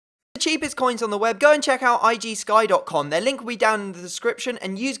The cheapest coins on the web, go and check out igsky.com. Their link will be down in the description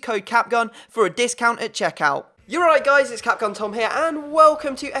and use code CAPGUN for a discount at checkout. You're right guys, it's Capgun Tom here and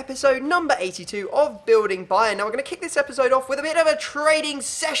welcome to episode number 82 of Building Bayern. Now we're going to kick this episode off with a bit of a trading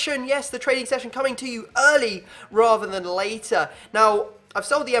session. Yes, the trading session coming to you early rather than later. Now, I've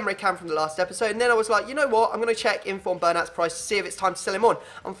sold the Emre Can from the last episode, and then I was like, you know what, I'm going to check Inform Bernat's price to see if it's time to sell him on.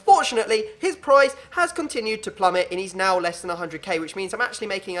 Unfortunately, his price has continued to plummet, and he's now less than 100k, which means I'm actually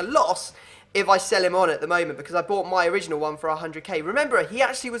making a loss if I sell him on at the moment, because I bought my original one for 100k. Remember, he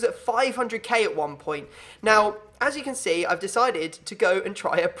actually was at 500k at one point. Now, as you can see, I've decided to go and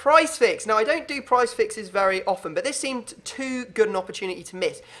try a price fix. Now, I don't do price fixes very often, but this seemed too good an opportunity to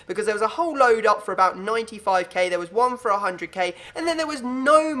miss, because there was a whole load up for about 95k, there was one for 100k, and then there was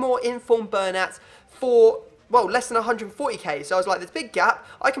no more Inform Bernats for, well, less than 140k. So I was like, there's a big gap.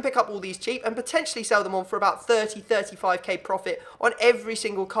 I can pick up all these cheap and potentially sell them on for about 35k profit on every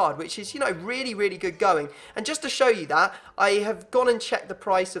single card, which is, you know, really, really good going. And just to show you that, I have gone and checked the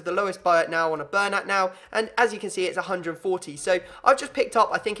price of the lowest buyout now on a Bernat now, and as you can see, it's 140. So I've just picked up,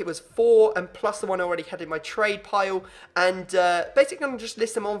 I think it was 4, and plus the one I already had in my trade pile, and basically I'm just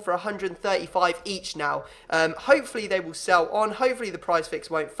list them on for 135 each now. Hopefully they will sell on. Hopefully the price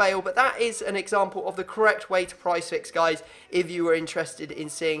fix won't fail, but that is an example of the correct way to price fix, guys, if you were interested in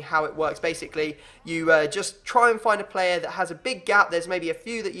seeing how it works. Basically, you just try and find a player that has a big gap. There's maybe a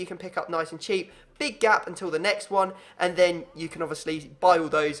few that you can pick up nice and cheap, big gap until the next one, and then you can obviously buy all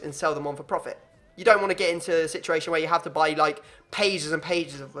those and sell them on for profit. You don't want to get into a situation where you have to buy like pages and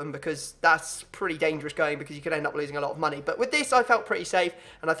pages of them, because that's pretty dangerous going, because you could end up losing a lot of money. But with this, I felt pretty safe,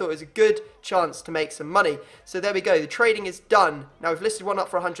 and I thought it was a good chance to make some money. So there we go, the trading is done. Now we've listed one up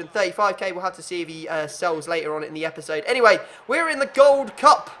for 135k, we'll have to see if he sells later on in the episode. Anyway, we're in the Gold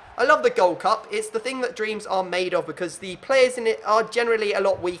Cup. I love the Gold Cup. It's the thing that dreams are made of, because the players in it are generally a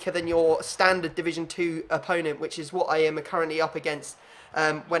lot weaker than your standard Division 2 opponent, which is what I am currently up against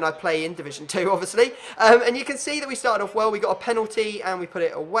when I play in Division 2, obviously. And you can see that we started off well. We got a penalty and we put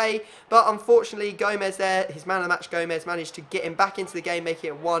it away. But unfortunately, Gomez there, his man of the match Gomez, managed to get him back into the game,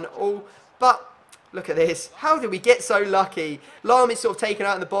 making it 1-1. But look at this. How did we get so lucky? Lahm is sort of taken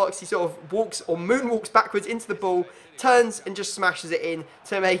out in the box. He sort of walks or moonwalks backwards into the ball, turns and just smashes it in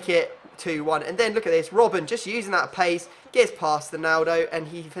to make it 2-1. And then look at this. Robben just using that pace, gets past Ronaldo, and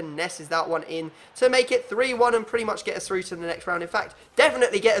he finesses that one in to make it 3-1 and pretty much get us through to the next round. In fact,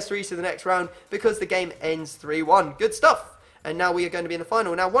 definitely get us through to the next round, because the game ends 3-1. Good stuff. And now we are going to be in the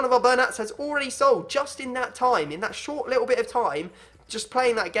final. Now, one of our Bernats has already sold just in that time, in that short little bit of time. Just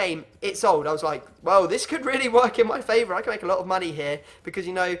playing that game, it sold. I was like, well, this could really work in my favour. I can make a lot of money here, because,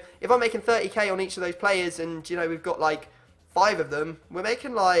 you know, if I'm making 30k on each of those players, and, you know, we've got like 5 of them, we're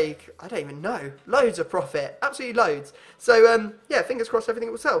making like, I don't even know, loads of profit, absolutely loads. So yeah, fingers crossed everything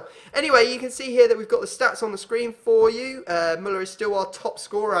will sell. Anyway, you can see here that we've got the stats on the screen for you. Muller is still our top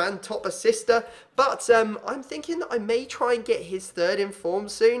scorer and top assister, but I'm thinking that I may try and get his third in form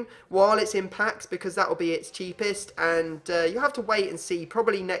soon while it's in packs, because that will be its cheapest, and you have to wait and see.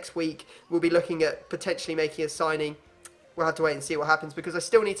 Probably next week we'll be looking at potentially making a signing. We'll have to wait and see what happens, because I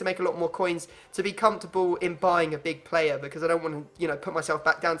still need to make a lot more coins to be comfortable in buying a big player, because I don't want to, you know, put myself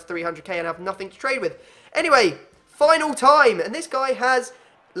back down to 300k and have nothing to trade with. Anyway, final time, and this guy has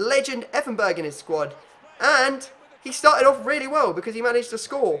legend Effenberg in his squad, and he started off really well, because he managed to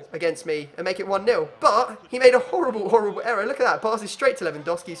score against me and make it 1-0, but he made a horrible, horrible error. Look at that, passes straight to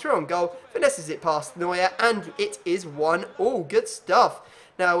Lewandowski, through on goal, finesses it past Neuer, and it is 1-1. Good stuff.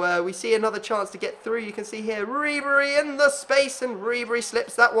 Now, we see another chance to get through. You can see here, Ribery in the space, and Ribery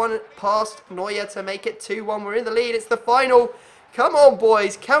slips that one past Neuer to make it 2-1. We're in the lead. It's the final. Come on,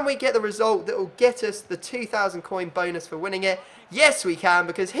 boys. Can we get the result that will get us the 2,000 coin bonus for winning it? Yes, we can,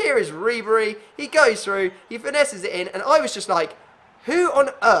 because here is Ribery. He goes through. He finesses it in, and I was just like, who on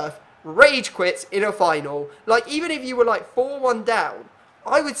earth rage quits in a final? Like, even if you were like 4-1 down,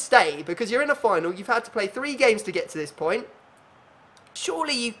 I would stay, because you're in a final. You've had to play 3 games to get to this point.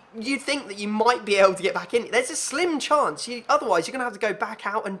 Surely you'd think that you might be able to get back in. There's a slim chance. Otherwise, you're going to have to go back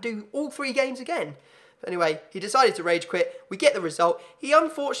out and do all 3 games again. But anyway, he decided to rage quit. We get the result. He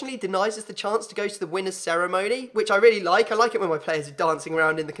unfortunately denies us the chance to go to the winner's ceremony, which I really like. I like it when my players are dancing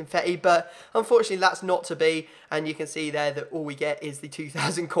around in the confetti, but unfortunately that's not to be. And you can see there that all we get is the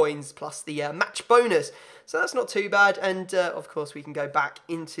 2,000 coins plus the match bonus. So that's not too bad, and of course we can go back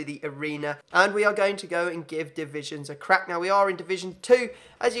into the arena, and we are going to go and give Divisions a crack. Now we are in Division 2.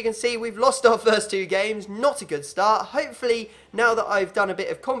 As you can see, we've lost our first 2 games, not a good start. Hopefully, now that I've done a bit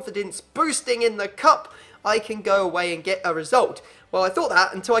of confidence boosting in the cup, I can go away and get a result. Well, I thought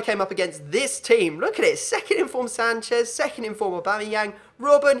that until I came up against this team. Look at it. Second in form Sanchez, second in form Aubameyang.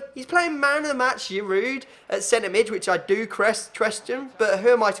 Robben, he's playing man of the match Giroud at centre mid, which I do question. But who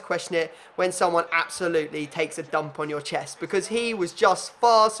am I to question it when someone absolutely takes a dump on your chest? Because he was just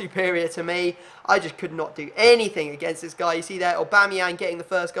far superior to me. I just could not do anything against this guy. You see there, Aubameyang getting the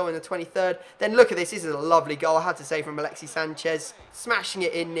first goal in the 23rd. Then look at this. This is a lovely goal, I have to say, from Alexis Sanchez. Smashing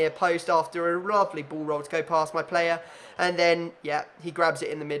it in near post after a lovely ball roll to go past my player. And then, yeah, he grabs it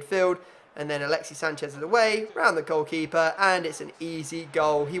in the midfield. And then Alexis Sanchez is away, round the goalkeeper, and it's an easy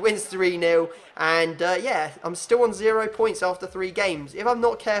goal. He wins 3-0, and yeah, I'm still on 0 points after 3 games. If I'm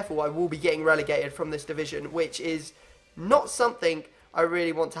not careful, I will be getting relegated from this division, which is not something I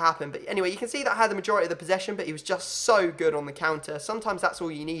really want to happen. But anyway, you can see that I had the majority of the possession, but he was just so good on the counter. Sometimes that's all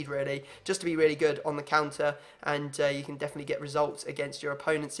you need, really, just to be really good on the counter, and you can definitely get results against your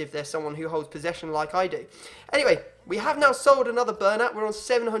opponents if there's someone who holds possession like I do. Anyway, we have now sold another burnout. We're on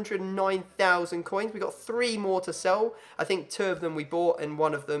 709,000 coins. We've got 3 more to sell. I think 2 of them we bought, and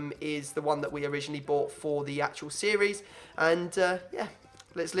 1 of them is the one that we originally bought for the actual series. And yeah,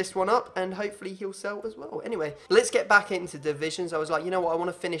 let's list one up, and hopefully he'll sell as well. Anyway, let's get back into divisions. I was like, you know what, I want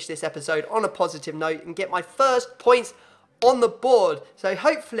to finish this episode on a positive note and get my first points on the board. So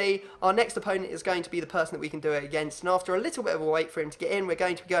hopefully our next opponent is going to be the person that we can do it against. And after a little bit of a wait for him to get in, we're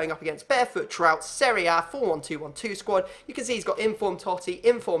going to be going up against Barefoot Trout, Serie A, 4-1-2-1-2 squad. You can see he's got Inform Totti,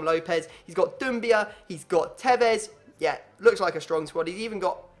 Inform Lopez, he's got Dumbia, he's got Tevez. Yeah, looks like a strong squad. He's even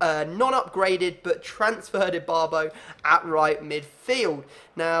got non-upgraded but transferred Barbo at right midfield.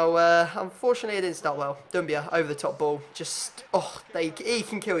 Now, unfortunately, it didn't start well. Dumbia over the top ball. Just, oh, he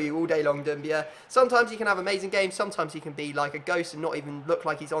can kill you all day long, Dumbia. Sometimes he can have amazing games. Sometimes he can be like a ghost and not even look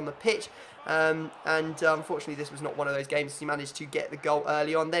like he's on the pitch. Unfortunately, this was not one of those games. He managed to get the goal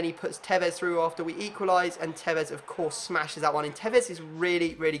early on. Then he puts Tevez through after we equalise, and Tevez, of course, smashes that one. And Tevez is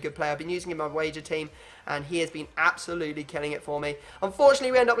really, really good player. I've been using him in my wager team, and he has been absolutely killing it for me.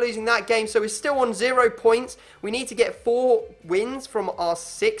 Unfortunately, we end up losing that game, so we're still on 0 points. We need to get 4 wins from our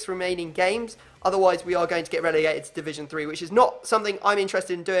 6 remaining games. Otherwise, we are going to get relegated to Division 3, which is not something I'm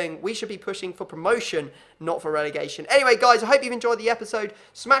interested in doing. We should be pushing for promotion, not for relegation. Anyway, guys, I hope you've enjoyed the episode.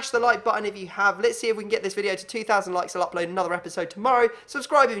 Smash the like button if you have. Let's see if we can get this video to 2,000 likes. I'll upload another episode tomorrow.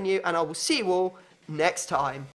 Subscribe if you're new, and I will see you all next time.